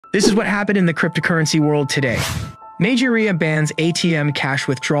This is what happened in the cryptocurrency world today. Nigeria bans ATM cash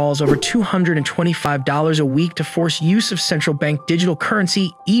withdrawals over $225 a week to force use of central bank digital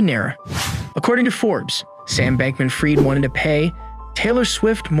currency e-Naira. According to Forbes, Sam Bankman-Fried wanted to pay Taylor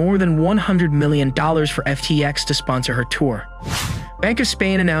Swift more than $100 million for FTX to sponsor her tour. Bank of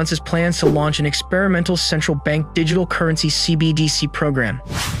Spain announces plans to launch an experimental central bank digital currency CBDC program.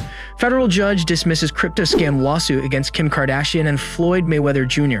 Federal judge dismisses crypto scam lawsuit against Kim Kardashian and Floyd Mayweather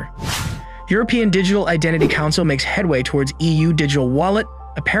Jr. European Digital Identity Council makes headway towards EU digital wallet,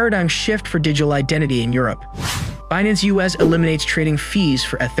 a paradigm shift for digital identity in Europe. Binance US eliminates trading fees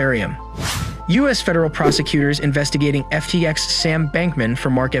for Ethereum. US federal prosecutors investigating FTX Sam Bankman for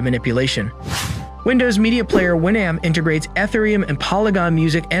market manipulation. Windows media player Winamp integrates Ethereum and Polygon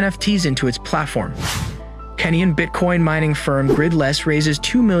Music NFTs into its platform. Kenyan Bitcoin mining firm Gridless raises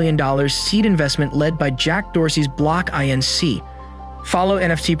 $2 million seed investment led by Jack Dorsey's Block Inc. Follow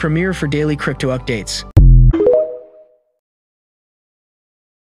NFT Premier for daily crypto updates.